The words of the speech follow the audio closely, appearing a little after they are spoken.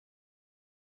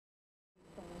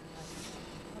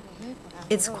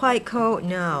It's quite cold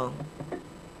now.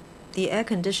 The air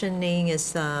conditioning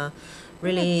is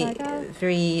really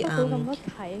very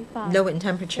low in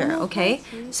temperature. Okay,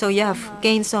 so you have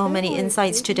gained so many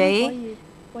insights today.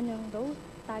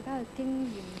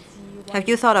 Have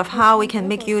you thought of how we can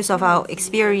make use of our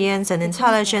experience and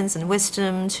intelligence and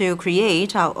wisdom to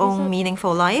create our own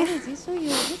meaningful life?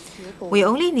 We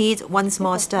only need one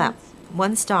small step,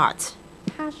 one start.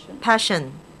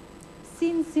 Passion.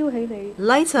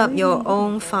 Light up your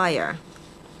own fire.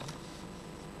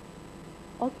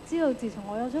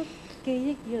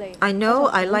 I know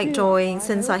I like drawing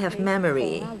since I have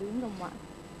memory.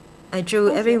 I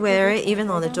drew everywhere, even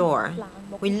on the door.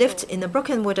 We lived in a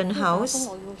broken wooden house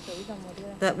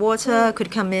that water could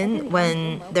come in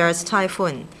when there's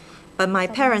typhoon, but my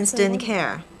parents didn't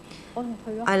care.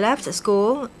 I left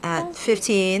school at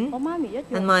 15,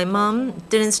 and my mom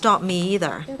didn't stop me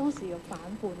either.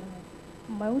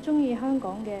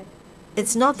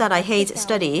 It's not that I hate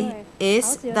study,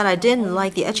 it's that I didn't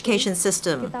like the education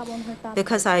system,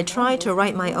 because I tried to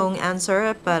write my own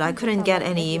answer, but I couldn't get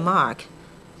any mark,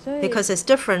 because it's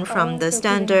different from the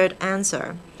standard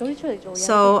answer.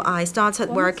 So I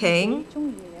started working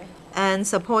and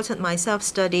supported my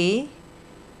self-study,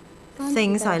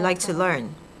 things I like to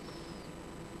learn.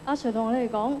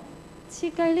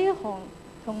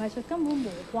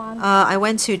 I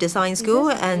went to design school,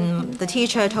 and the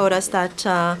teacher told us that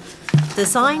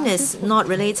design is not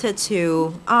related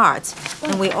to art,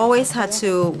 and we always had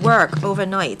to work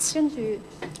overnight. And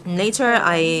later,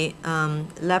 I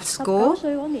left school.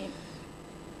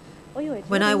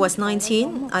 When I was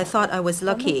 19, I thought I was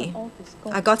lucky.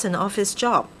 I got an office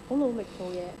job.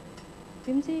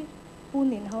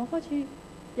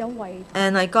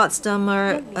 And I got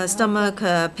stomach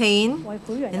pain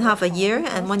in half a year,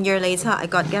 and 1 year later I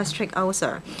got gastric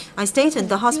ulcer. I stayed in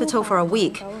the hospital for a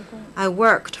week. I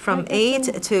worked from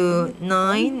 8 to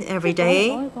 9 every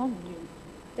day.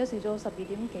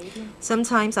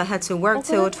 Sometimes I had to work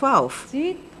till 12.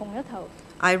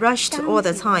 I rushed all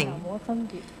the time.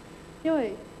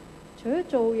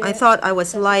 I thought I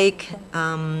was like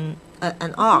an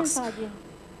ox.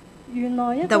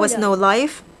 There was no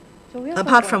life.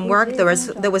 Apart from work,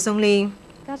 there was only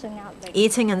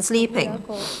eating and sleeping.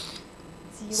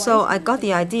 So I got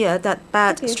the idea that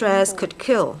bad stress could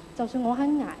kill.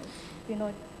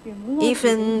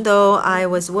 Even though I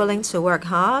was willing to work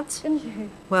hard,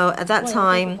 well, at that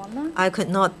time, I could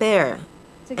not bear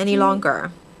any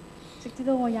longer.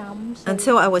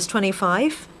 Until I was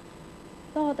 25,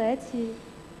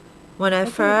 when I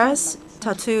first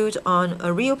tattooed on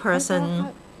a real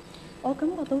person,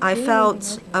 I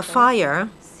felt a fire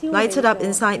lighted up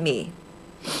inside me,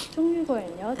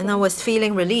 and I was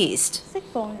feeling released.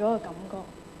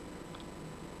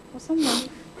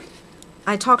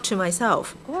 I talked to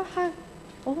myself.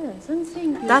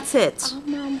 That's it.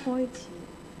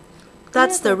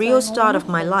 That's the real start of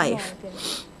my life.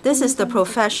 This is the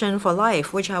profession for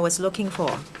life which I was looking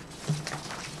for.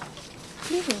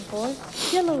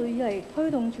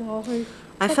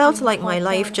 I felt like my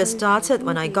life just started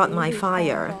when I got my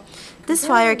fire. This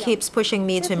fire keeps pushing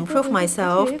me to improve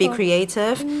myself, be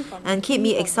creative, and keep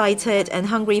me excited and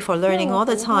hungry for learning all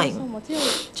the time,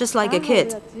 just like a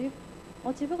kid.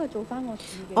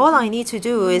 All I need to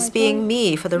do is being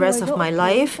me for the rest of my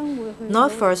life,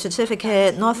 not for a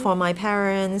certificate, not for my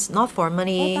parents, not for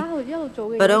money,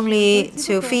 but only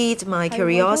to feed my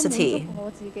curiosity.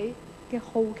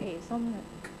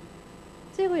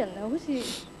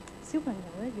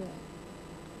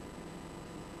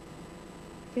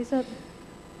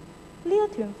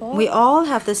 We all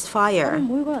have this fire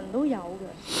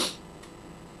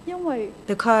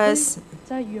because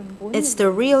it's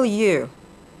the real you.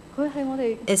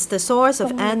 It's the source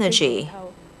of energy,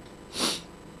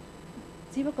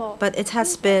 but it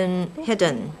has been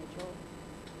hidden.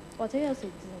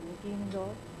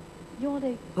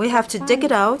 We have to dig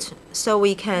it out so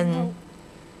we can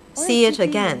see it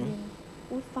again,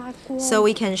 so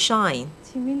we can shine.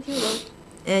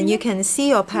 And you can see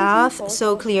your path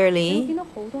so clearly,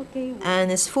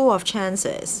 and it's full of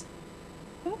chances.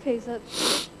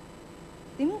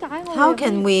 How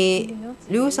can we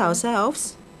lose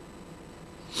ourselves?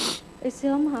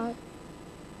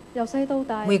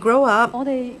 We grow up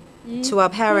to our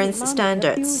parents'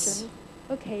 standards.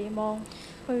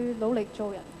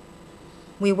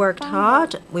 We worked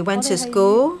hard, we went to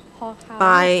school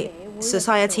by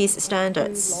society's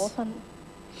standards.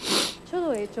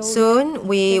 Soon,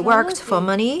 we worked for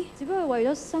money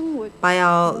by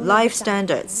our life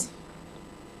standards.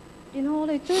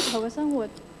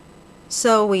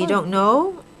 So we don't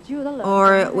know,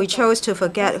 or we chose to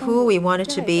forget who we wanted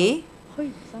to be,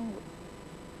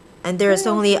 And there is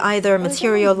only either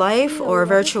material life or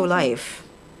virtual life.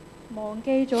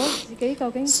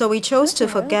 So we chose to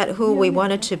forget who we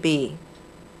wanted to be.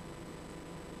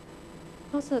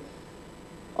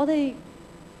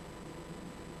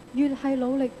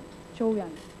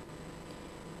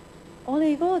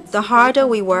 The harder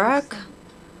we work,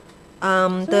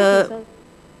 the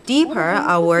deeper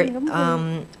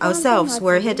ourselves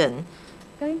were hidden.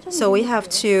 So we have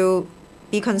to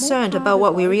be concerned about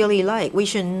what we really like. We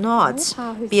should not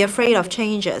be afraid of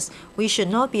changes. We should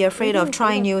not be afraid of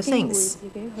trying new things.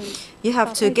 You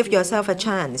have to give yourself a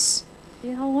chance.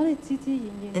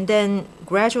 And then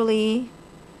gradually,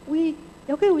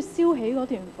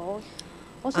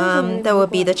 there will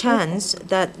be the chance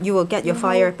that you will get your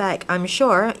fire back. I'm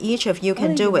sure each of you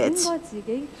can do it.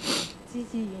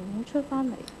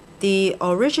 The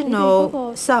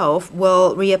original self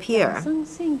will reappear.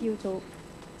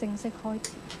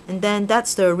 And then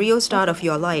that's the real start of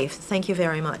your life. Thank you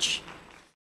very much.